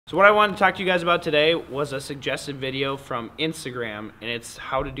So what I wanted to talk to you guys about today was a suggested video from Instagram, and it's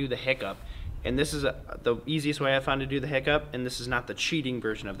how to do the hiccup. And this is the easiest way I found to do the hiccup, and this is not the cheating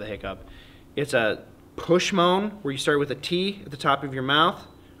version of the hiccup. It's a push moan where you start with a T at the top of your mouth.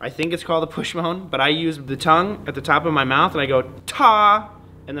 I think it's called a push moan, but I use the tongue at the top of my mouth and I go ta,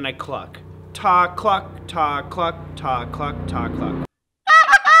 and then I cluck. Ta, cluck, ta, cluck, ta, cluck, ta, cluck.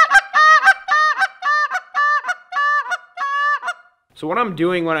 So what I'm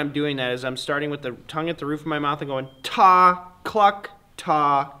doing when I'm doing that is I'm starting with the tongue at the roof of my mouth and going ta, cluck,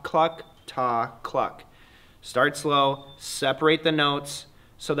 ta, cluck, ta, cluck. Start slow, separate the notes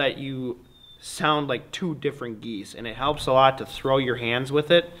so that you sound like two different geese, and it helps a lot to throw your hands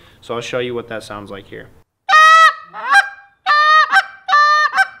with it. So I'll show you what that sounds like here.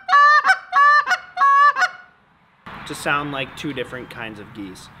 To sound like two different kinds of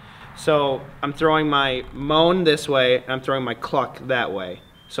geese. So I'm throwing my moan this way, and I'm throwing my cluck that way.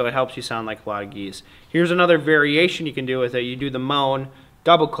 So it helps you sound like a lot of geese. Here's another variation you can do with it. You do the moan,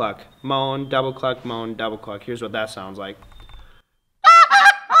 double cluck. Moan, double cluck, moan, double cluck. Here's what that sounds like.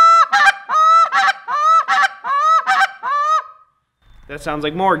 That sounds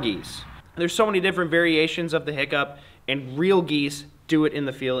like more geese. There's so many different variations of the hiccup, and real geese do it in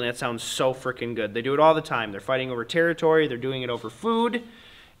the field, and it sounds so freaking good. They do it all the time. They're fighting over territory, they're doing it over food,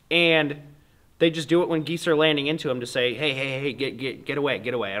 and they just do it when geese are landing into them to say, hey, hey, hey, get away,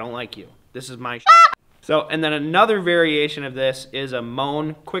 I don't like you. This is my So, and then another variation of this is a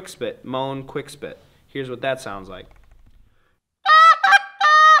moan, quick spit. Moan, quick spit. Here's what that sounds like.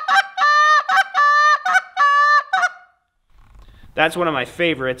 That's one of my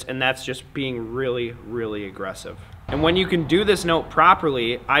favorites, and that's just being really, really aggressive. And when you can do this note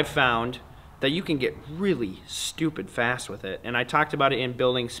properly, I've found that you can get really stupid fast with it. And I talked about it in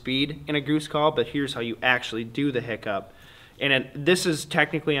building speed in a goose call, but here's how you actually do the hiccup. And this is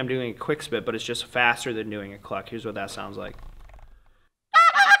technically I'm doing a quick spit, but it's just faster than doing a cluck. Here's what that sounds like.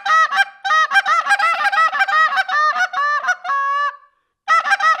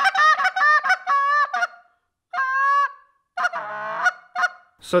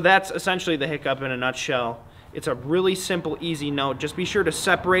 So that's essentially the hiccup in a nutshell. It's a really simple, easy note. Just be sure to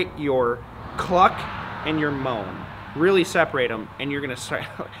separate your cluck and your moan. Really separate them, and you're gonna start.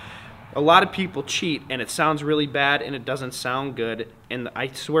 A lot of people cheat, and it sounds really bad, and it doesn't sound good, and I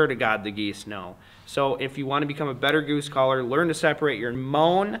swear to God, the geese know. So if you want to become a better goose caller, learn to separate your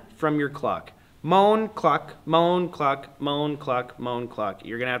moan from your cluck. Moan, cluck, moan, cluck, moan, cluck, moan, cluck.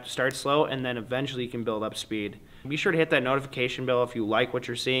 You're gonna have to start slow, and then eventually you can build up speed. Be sure to hit that notification bell if you like what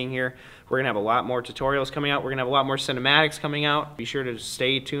you're seeing here. We're going to have a lot more tutorials coming out. We're going to have a lot more cinematics coming out. Be sure to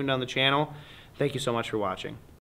stay tuned on the channel. Thank you so much for watching.